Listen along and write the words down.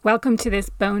Welcome to this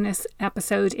bonus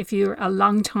episode. If you're a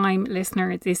long-time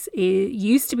listener, this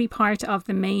used to be part of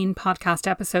the main podcast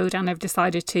episode, and I've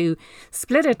decided to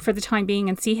split it for the time being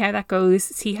and see how that goes,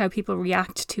 see how people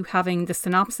react to having the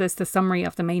synopsis, the summary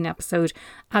of the main episode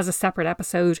as a separate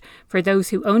episode. For those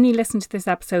who only listen to this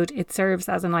episode, it serves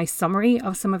as a nice summary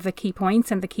of some of the key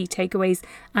points and the key takeaways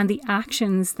and the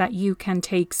actions that you can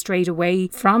take straight away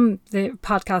from the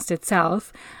podcast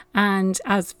itself. And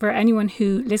as for anyone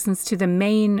who listens to the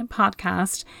main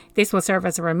podcast, this will serve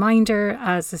as a reminder,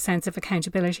 as a sense of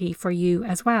accountability for you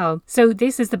as well. So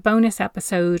this is the bonus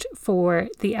episode for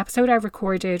the episode I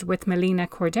recorded with Melina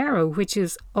Cordero, which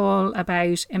is all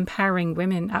about empowering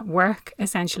women at work,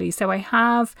 essentially. So I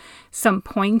have some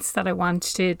points that I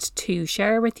wanted to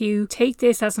share with you. Take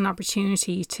this as an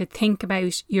opportunity to think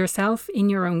about yourself in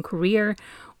your own career,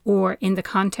 or in the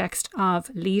context of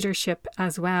leadership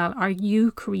as well. Are you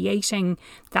creating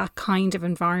that kind of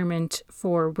environment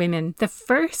for women? The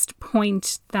first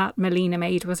point that Melina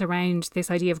made was around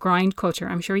this idea of grind culture.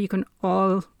 I'm sure you can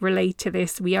all relate to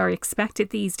this. We are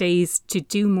expected these days to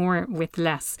do more with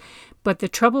less. But the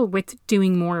trouble with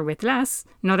doing more with less,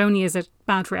 not only is it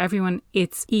bad for everyone,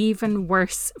 it's even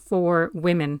worse for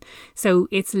women. So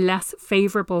it's less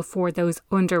favourable for those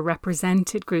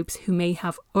underrepresented groups who may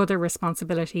have other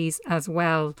responsibilities as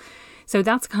well. So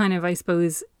that's kind of, I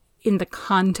suppose, in the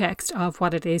context of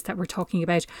what it is that we're talking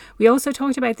about. We also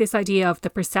talked about this idea of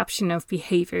the perception of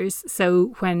behaviours.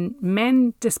 So when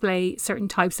men display certain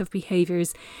types of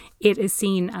behaviours, it is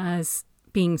seen as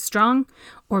being strong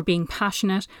or being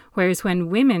passionate, whereas when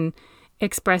women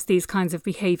express these kinds of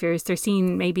behaviours, they're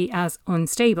seen maybe as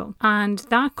unstable. And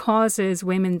that causes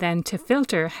women then to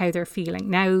filter how they're feeling.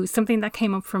 Now, something that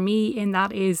came up for me in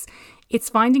that is it's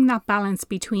finding that balance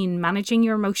between managing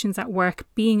your emotions at work,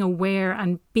 being aware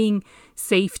and being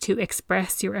safe to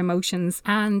express your emotions.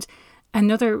 And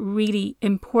another really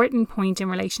important point in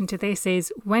relation to this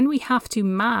is when we have to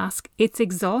mask, it's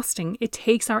exhausting. It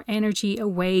takes our energy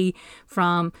away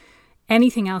from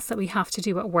anything else that we have to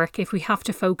do at work. If we have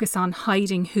to focus on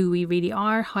hiding who we really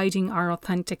are, hiding our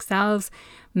authentic selves,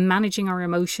 managing our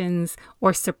emotions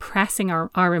or suppressing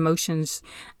our emotions.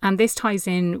 And this ties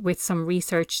in with some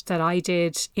research that I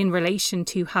did in relation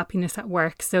to happiness at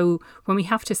work. So when we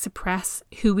have to suppress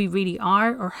who we really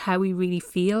are or how we really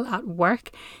feel at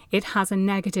work, it has a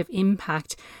negative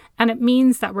impact. And it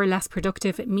means that we're less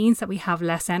productive. It means that we have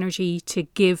less energy to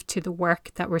give to the work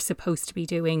that we're supposed to be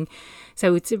doing.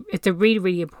 So it's a really,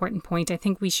 really important point. I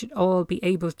think we should all be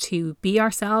able to be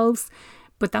ourselves,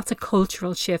 but that's a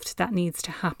cultural shift that needs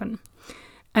to happen.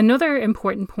 Another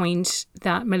important point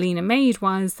that Melina made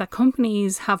was that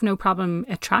companies have no problem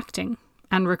attracting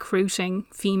and recruiting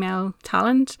female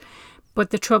talent.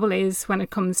 But the trouble is when it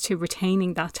comes to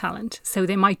retaining that talent. So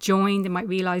they might join, they might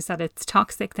realise that it's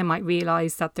toxic, they might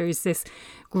realise that there's this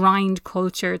grind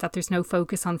culture, that there's no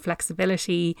focus on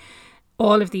flexibility,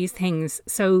 all of these things.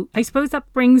 So I suppose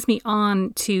that brings me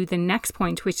on to the next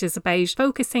point, which is about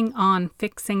focusing on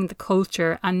fixing the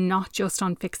culture and not just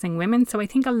on fixing women. So I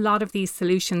think a lot of these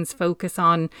solutions focus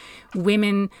on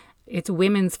women. It's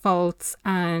women's faults,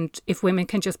 and if women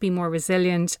can just be more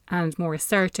resilient and more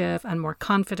assertive and more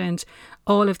confident,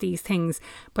 all of these things.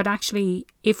 But actually,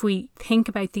 if we think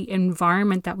about the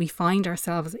environment that we find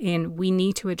ourselves in, we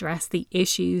need to address the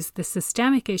issues, the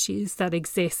systemic issues that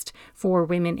exist for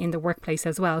women in the workplace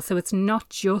as well. So it's not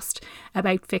just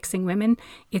about fixing women,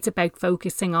 it's about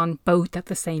focusing on both at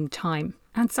the same time.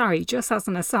 And sorry, just as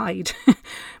an aside,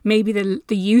 maybe the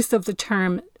use of the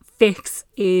term fix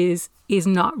is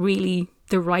not really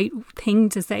the right thing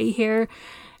to say here,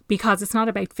 because it's not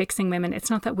about fixing women. It's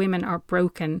not that women are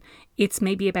broken. It's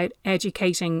maybe about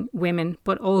educating women,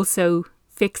 but also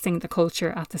fixing the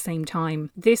culture at the same time.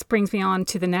 This brings me on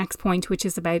to the next point, which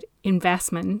is about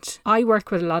investment. I work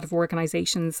with a lot of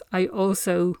organisations. I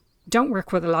also don't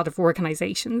work with a lot of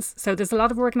organisations. So there's a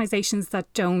lot of organisations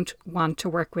that don't want to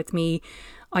work with me.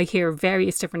 I hear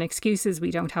various different excuses.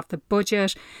 We don't have the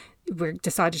budget. We're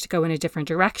decided to go in a different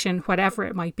direction, whatever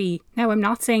it might be. Now, I'm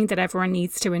not saying that everyone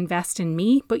needs to invest in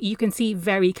me, but you can see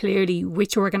very clearly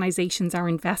which organisations are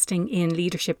investing in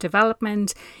leadership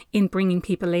development, in bringing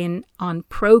people in on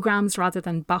programs rather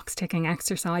than box ticking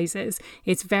exercises.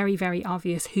 It's very, very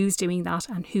obvious who's doing that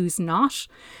and who's not.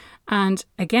 And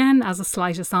again, as a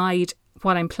slight aside,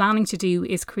 what I'm planning to do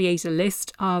is create a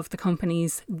list of the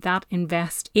companies that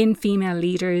invest in female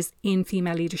leaders, in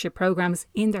female leadership programs,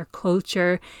 in their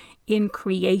culture, in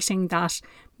creating that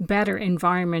better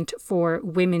environment for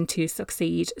women to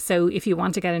succeed. So if you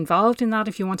want to get involved in that,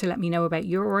 if you want to let me know about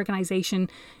your organisation,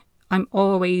 I'm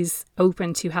always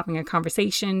open to having a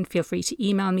conversation. Feel free to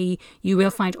email me. You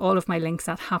will find all of my links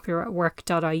at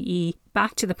happieratwork.ie.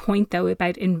 Back to the point though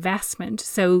about investment.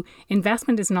 So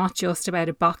investment is not just about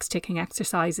a box ticking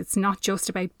exercise. It's not just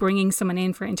about bringing someone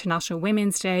in for International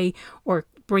Women's Day or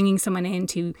bringing someone in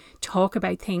to talk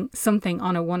about something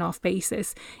on a one-off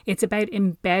basis. It's about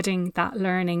embedding that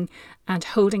learning and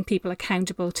holding people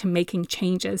accountable to making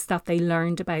changes that they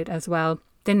learned about as well.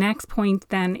 The next point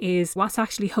then is what's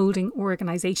actually holding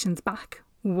organisations back?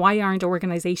 Why aren't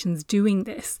organisations doing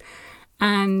this?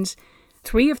 And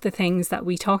 3 of the things that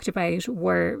we talked about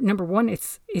were, number 1,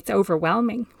 it's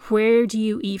overwhelming. Where do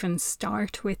you even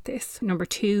start with this? Number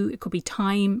 2, it could be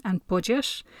time and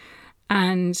budget.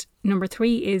 And number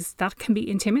 3 is that can be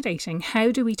intimidating.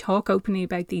 How do we talk openly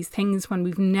about these things when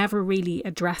we've never really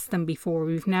addressed them before?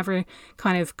 We've never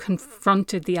kind of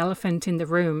confronted the elephant in the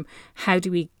room. How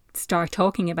do we start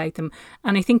talking about them?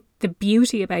 And I think the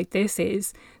beauty about this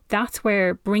is that's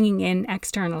where bringing in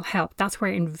external help, that's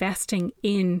where investing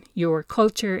in your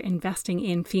culture, investing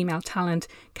in female talent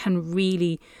can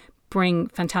really bring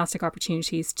fantastic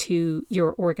opportunities to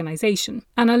your organisation.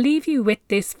 And I'll leave you with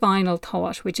this final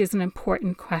thought, which is an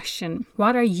important question.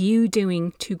 What are you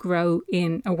doing to grow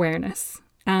in awareness?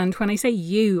 And when I say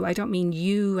you, I don't mean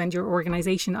you and your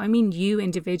organisation. I mean you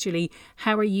individually.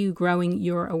 How are you growing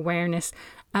your awareness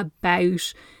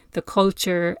about the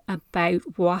culture, about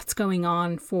what's going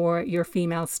on for your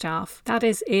female staff? That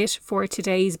is it for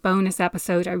today's bonus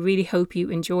episode. I really hope you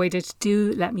enjoyed it.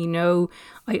 Do let me know.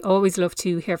 I always love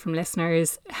to hear from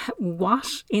listeners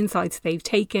what insights they've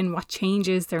taken, what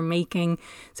changes they're making.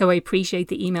 So I appreciate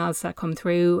the emails that come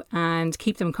through and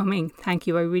keep them coming. Thank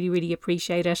you. I really, really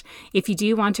appreciate it. If you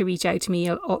do want to reach out to me,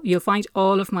 you'll find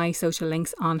all of my social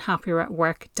links on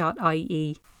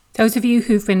happieratwork.ie. Those of you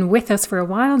who've been with us for a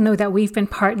while know that we've been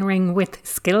partnering with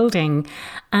Skilding.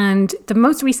 And the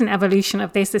most recent evolution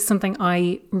of this is something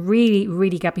I really,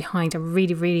 really get behind. I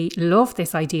really, really love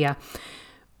this idea.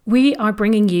 We are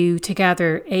bringing you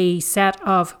together a set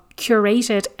of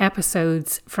curated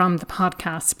episodes from the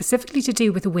podcast, specifically to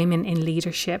do with women in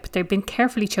leadership. They've been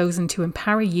carefully chosen to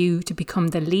empower you to become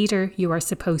the leader you are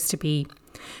supposed to be.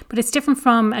 But it's different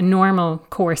from a normal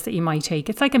course that you might take.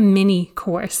 It's like a mini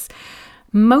course.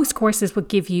 Most courses would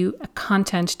give you a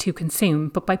content to consume,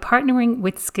 but by partnering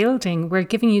with Skilding, we're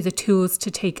giving you the tools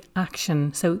to take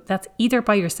action. So that's either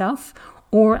by yourself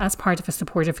or as part of a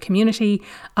supportive community,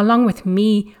 along with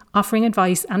me offering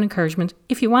advice and encouragement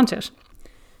if you want it.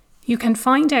 You can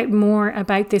find out more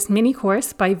about this mini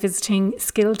course by visiting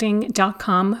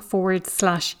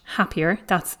skilding.com/happier.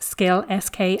 That's skill,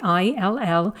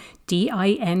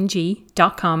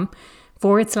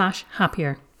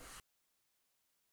 skillding.com/happier.